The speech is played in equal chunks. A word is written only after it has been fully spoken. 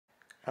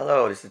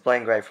Hello, this is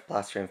Blaine Gray for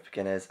Plastering for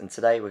Beginners, and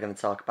today we're going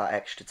to talk about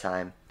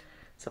Extratime.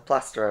 It's a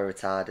plaster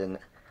retardant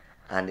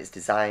and it's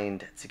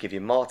designed to give you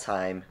more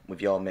time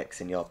with your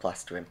mix in your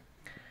plastering.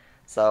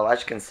 So as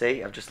you can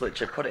see, I've just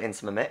literally put it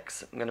into my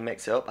mix. I'm going to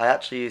mix it up. I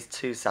actually used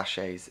 2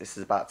 sachets. This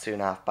is about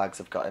 2.5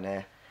 bags I've got in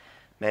here,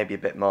 maybe a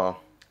bit more,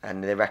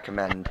 and they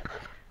recommend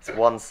it's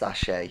 1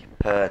 sachet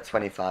per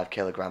 25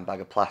 kilogram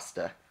bag of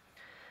plaster.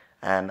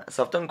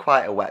 So I've done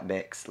quite a wet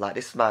mix. Like,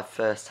 this is my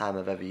first time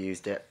I've ever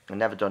used it. I've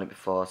never done it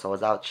before, so I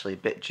was actually a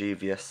bit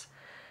dubious.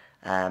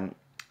 But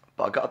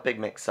I got a big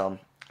mix on.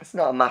 It's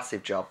not a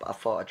massive job. I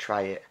thought I'd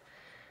try it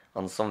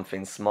on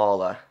something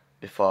smaller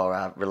before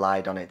I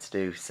relied on it to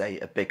do, say,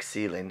 a big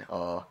ceiling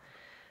or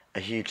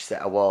a huge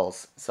set of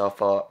walls. So I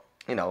thought,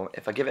 you know,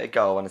 if I give it a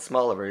go in a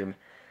smaller room,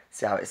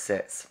 see how it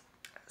sits.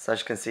 So as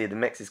you can see, the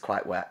mix is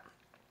quite wet.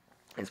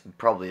 It's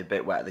probably a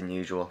bit wetter than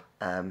usual.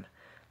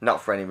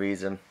 Not for any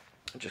reason,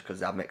 just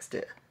because I mixed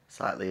it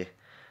slightly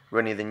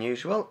runnier than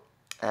usual.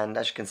 And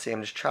as you can see,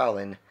 I'm just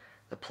troweling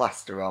the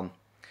plaster on.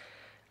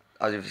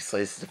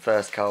 Obviously this is the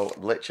first coat,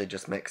 I've literally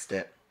just mixed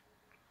it,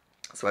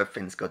 so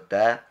everything's good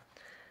there.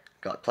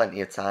 Got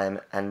plenty of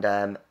time,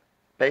 and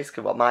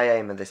basically what my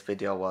aim of this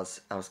video was,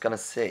 I was going to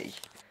see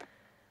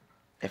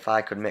if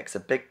I could mix a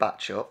big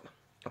batch up,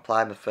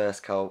 apply my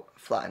first coat,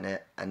 flatten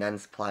it, and then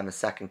apply my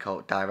second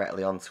coat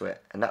directly onto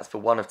it. And that's for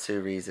one of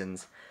 2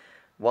 reasons.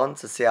 1,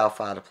 to see how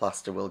far the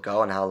plaster will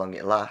go and how long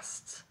it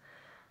lasts,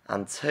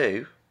 and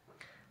 2,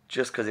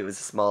 just because it was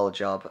a smaller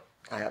job,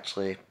 I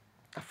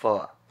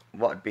thought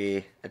what would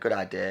be a good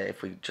idea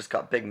if we just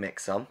got a big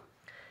mix on,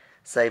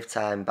 save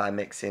time by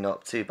mixing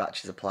up 2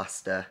 batches of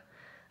plaster,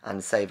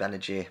 and save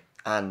energy,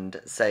 and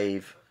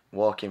save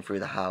walking through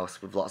the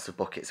house with lots of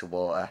buckets of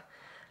water.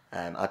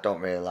 I don't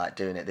really like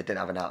doing it. They didn't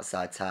have an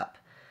outside tap.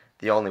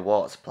 The only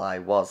water supply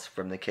was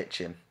from the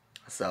kitchen,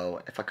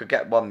 so if I could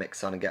get one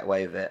mix on and get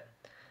away with it,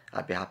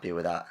 I'd be happy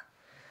with that.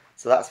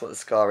 So that's what the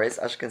score is.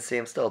 As you can see,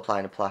 I'm still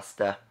applying a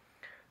plaster,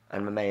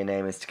 and my main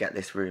aim is to get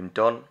this room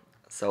done.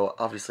 So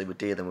obviously we're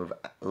dealing with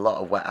a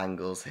lot of wet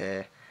angles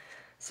here.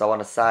 So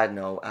on a side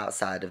note,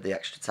 outside of the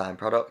Extratime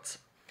product,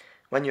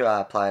 when you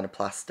are applying a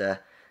plaster,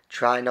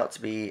 try not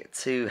to be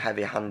too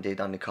heavy-handed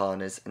on the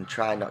corners and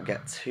try not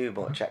get too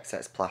much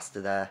excess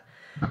plaster there.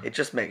 It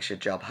just makes your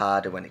job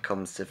harder when it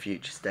comes to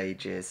future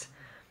stages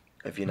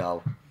of, you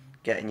know,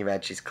 getting your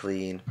edges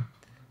clean,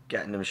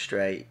 getting them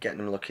straight, getting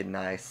them looking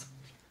nice.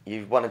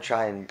 You want to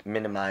try and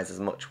minimise as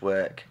much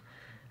work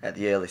at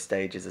the early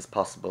stages as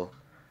possible.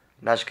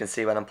 And as you can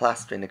see, when I'm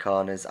plastering the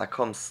corners, I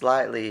come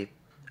slightly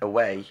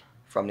away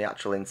from the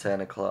actual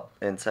internal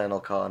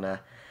corner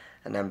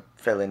and then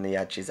fill in the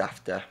edges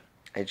after.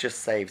 It just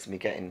saves me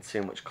getting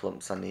too much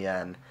clumps on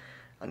the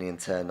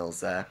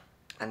internals there,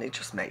 and it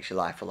just makes your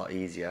life a lot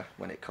easier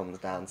when it comes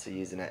down to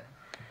using it.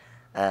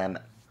 So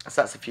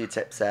that's a few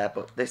tips there,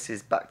 but this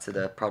is back to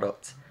the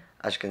product.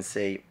 As you can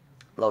see,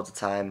 loads of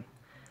time.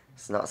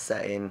 It's not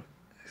setting.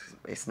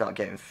 It's not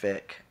getting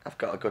thick. I've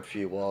got a good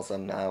few walls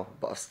on now,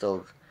 but I'm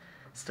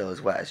still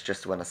as wet as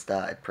just when I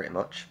started, pretty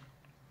much.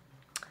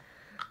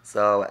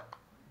 So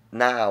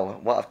now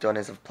what I've done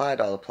is I've applied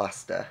all the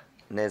plaster,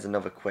 and here's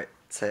another quick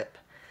tip.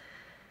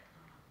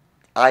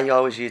 I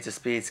always use the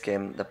speed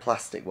skim, the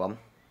plastic one,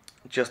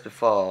 just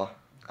before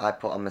I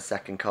put on my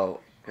second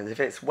coat, because if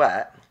it's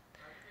wet,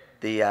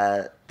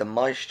 the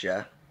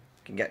moisture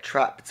can get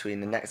trapped between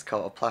the next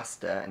coat of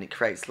plaster and it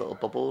creates little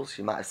bubbles.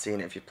 You might have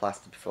seen it if you've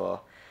plastered before.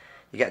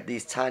 You get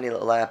these tiny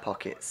little air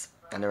pockets,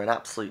 and they're an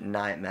absolute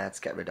nightmare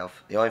to get rid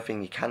of. The only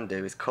thing you can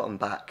do is cut them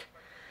back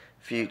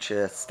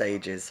future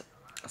stages.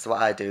 So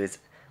what I do is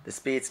the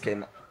speed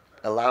skim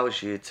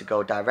allows you to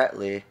go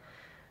directly,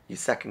 your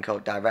second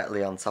coat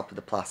directly on top of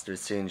the plaster as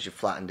soon as you've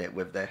flattened it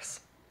with this.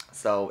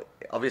 So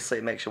obviously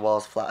it makes your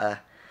walls flatter,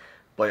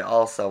 but it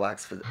also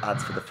adds for the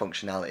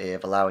functionality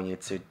of allowing you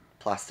to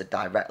plaster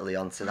directly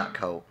onto that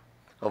coat.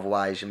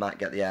 Otherwise you might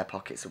get the air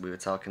pockets that we were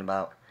talking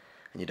about,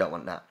 and you don't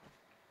want that.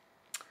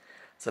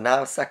 So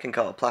now, second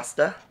coat of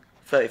plaster,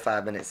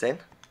 35 minutes in.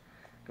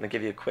 I'm going to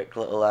give you a quick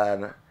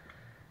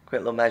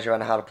little measure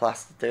on how the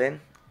plaster's doing.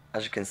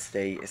 As you can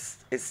see,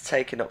 it's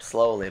taking up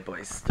slowly, but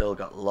it's still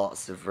got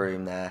lots of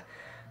room there,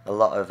 a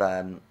lot of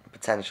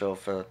potential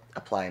for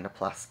applying the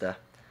plaster.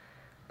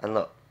 And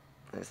look,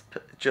 it's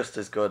just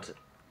as good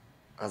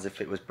as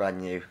if it was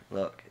brand new.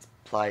 Look,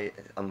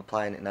 I'm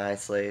applying it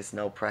nicely. It's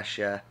no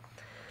pressure.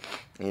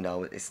 You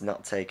know, it's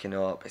not taking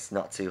up. It's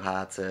not too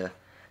hard to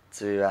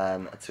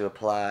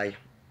apply.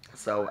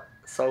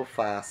 So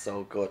far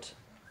so good.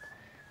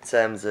 In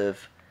terms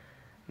of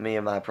me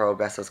and my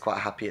progress, I was quite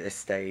happy at this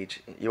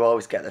stage. You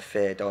always get the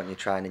fear, don't you,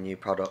 trying a new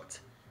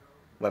product,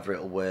 whether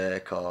it'll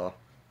work or,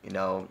 you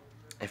know,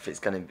 if it's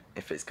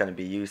gonna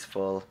be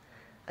useful.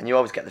 And you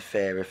always get the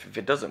fear if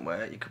it doesn't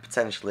work, you could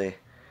potentially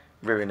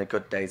ruin a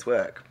good day's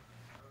work.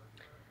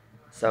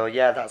 So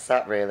yeah, that's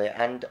that really.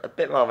 And a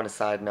bit more on a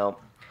side note,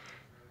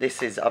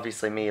 this is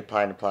obviously me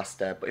applying the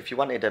plaster, but if you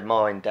wanted a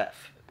more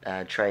in-depth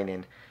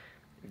training,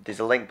 there's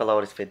a link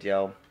below this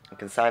video. You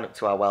can sign up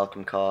to our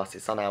welcome course.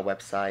 It's on our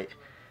website.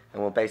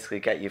 and will basically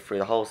get you through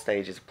the whole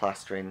stages of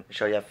plastering,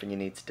 show you everything you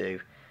need to do,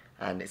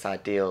 and it's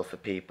ideal for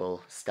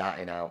people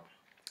starting out.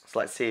 So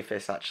let's see if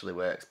this actually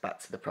works. Back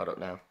to the product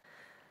now.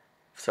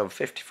 So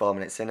 54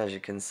 minutes in, as you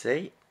can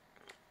see.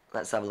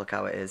 Let's have a look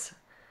how it is.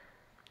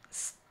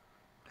 It's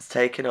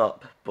taken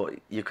up, but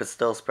you could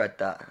still spread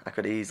that. I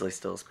could easily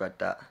still spread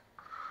that.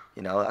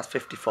 You know, that's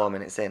 54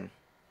 minutes in.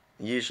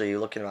 Usually you're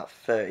looking at about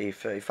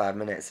 30-35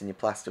 minutes and your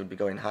plaster would be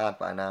going hard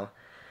by now.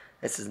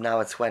 This is now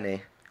a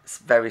 20. It's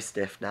very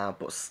stiff now,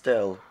 but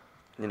still,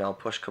 you know,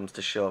 push comes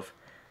to shove,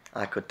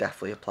 I could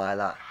definitely apply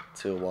that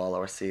to a wall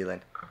or a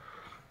ceiling.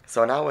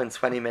 So an hour and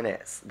 20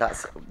 minutes,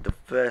 that's the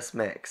first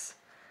mix.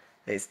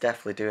 It's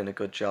definitely doing a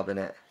good job in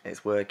it.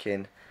 It's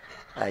working.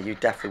 You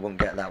definitely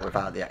wouldn't get that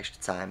without the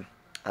extra time.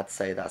 I'd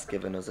say that's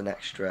given us an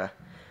extra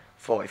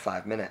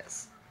 45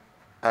 minutes.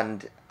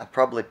 And I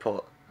probably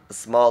put a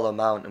small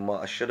amount in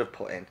what I should have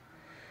put in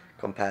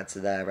compared to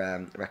their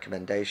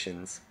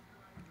recommendations.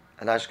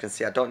 And as you can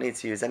see, I don't need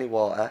to use any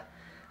water.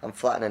 I'm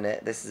flattening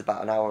it. This is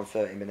about an hour and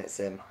 30 minutes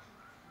in.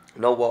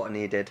 No water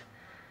needed.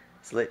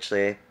 It's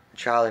literally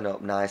trialing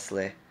up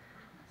nicely,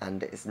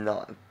 and it's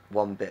not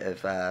one bit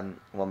of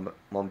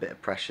one bit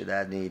of pressure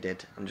there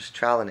needed. I'm just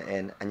trialing it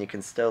in, and you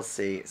can still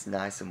see it's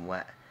nice and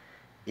wet,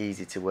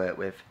 easy to work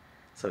with.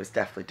 So it's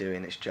definitely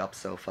doing its job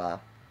so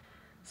far.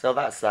 So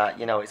that's that.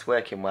 You know, it's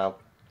working well,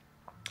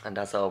 and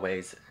as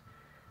always,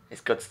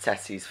 it's good to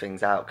test these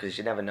things out because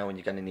you never know when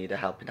you're going to need a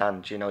helping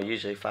hand. You know,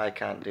 usually if I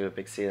can't do a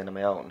big ceiling on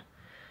my own,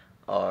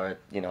 or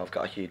you know, I've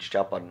got a huge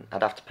job on,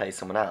 I'd have to pay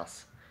someone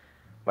else.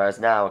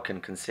 Whereas now I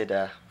can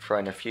consider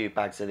throwing a few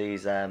bags of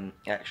these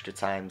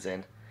Extratimes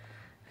in,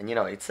 and you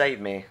know, it'd save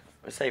me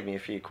a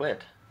few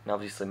quid, and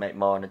obviously make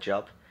more on a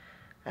job.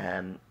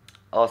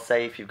 Or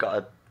say if you've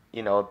got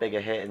a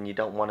bigger hit and you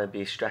don't want to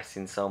be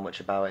stressing so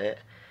much about it,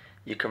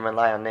 you can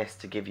rely on this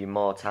to give you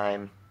more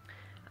time.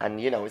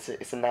 And you know,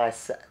 it's a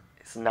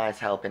nice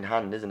helping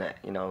hand, isn't it?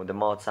 You know, the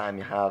more time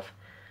you have,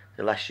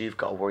 the less you've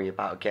got to worry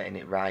about getting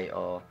it right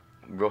or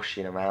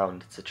rushing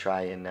around to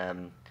try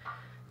and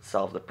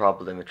solve the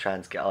problem of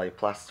trying to get all your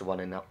plaster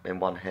in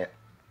one hit.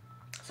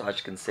 So as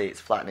you can see,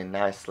 it's flattening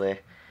nicely.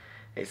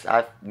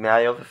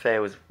 My other fear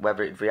was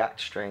whether it'd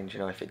react strange, you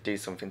know, if it'd do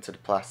something to the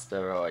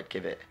plaster or it'd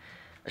give it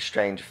a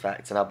strange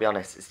effect. And I'll be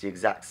honest, it's the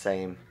exact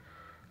same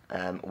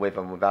with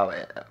and without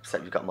it,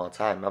 except you've got more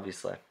time,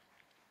 obviously.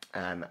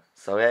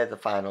 So here are the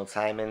final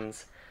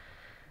timings.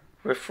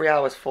 We're 3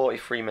 hours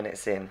 43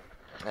 minutes in.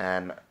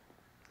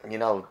 You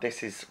know,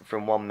 this is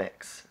from one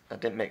mix. I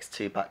didn't mix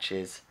 2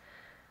 batches.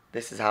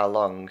 This is how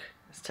long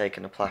it's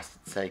taken the plaster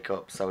to take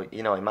up. So,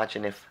 you know,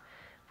 imagine if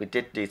we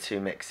did do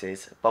 2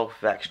 mixes,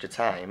 both with extra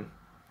time,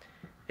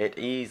 it'd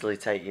easily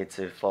take you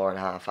to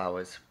 4.5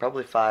 hours,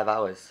 probably 5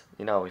 hours.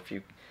 You know,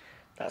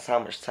 that's how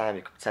much time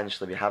you could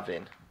potentially be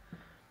having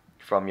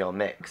from your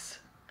mix.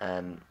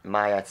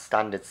 My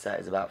standard set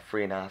is about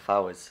 3.5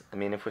 hours. I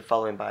mean, if we're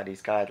following by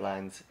these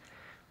guidelines,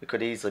 we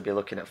could easily be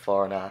looking at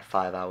 4.5,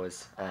 5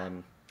 hours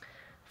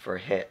for a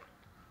hit.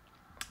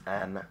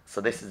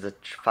 So this is the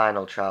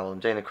final trowel. I'm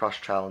doing a cross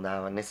trowel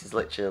now, and this is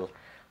literally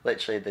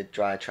the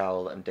dry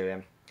trowel that I'm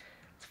doing.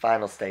 It's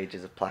final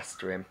stages of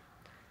plastering,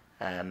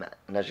 and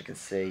as you can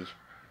see,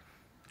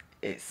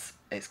 it's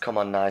come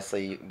on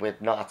nicely.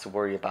 We've not had to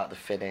worry about the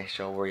finish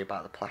or worry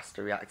about the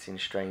plaster reacting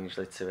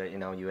strangely to it. You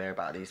know, you hear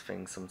about these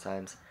things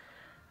sometimes,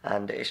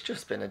 and it's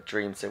just been a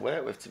dream to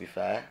work with, to be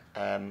fair.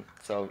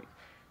 So,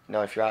 you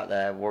know, if you're out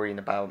there worrying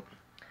about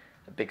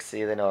a big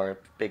ceiling or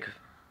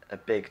a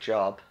big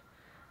job,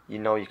 you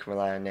know you can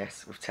rely on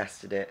this. We've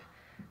tested it.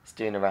 It's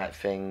doing the right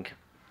thing.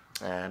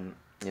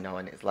 You know,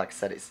 and it's like I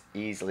said, it's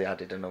easily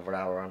added another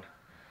hour on.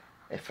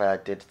 If I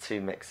did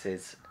 2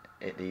 mixes,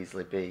 it'd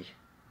easily be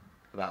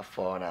about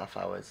 4.5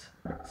 hours.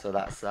 So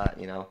that's that,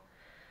 you know.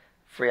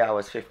 3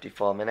 hours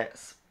 54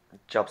 minutes.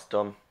 Job's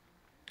done.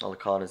 All the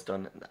corners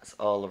done. That's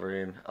all the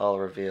room, all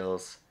the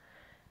reveals.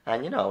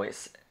 And you know,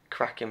 it's a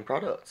cracking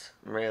product.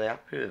 I'm really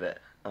happy with it.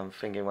 I'm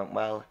thinking it went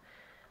well.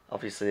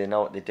 Obviously they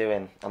know what they're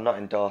doing. I'm not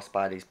endorsed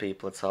by these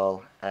people at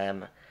all. I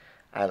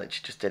literally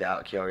just did it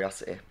out of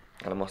curiosity,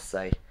 and I must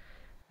say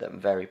that I'm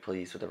very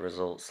pleased with the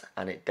results,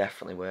 and it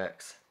definitely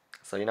works.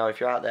 So you know, if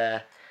you're out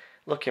there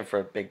looking for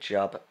a big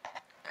job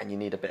and you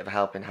need a bit of a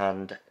helping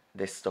hand,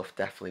 this stuff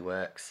definitely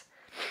works.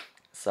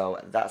 So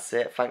that's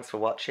it. Thanks for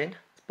watching.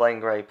 It's Blaine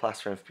Gray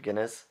Plastering for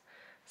Beginners.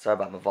 Sorry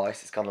about my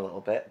voice, it's gone a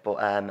little bit,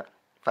 but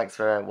thanks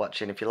for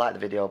watching. If you like the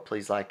video,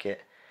 please like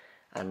it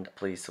and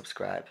please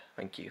subscribe.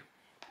 Thank you.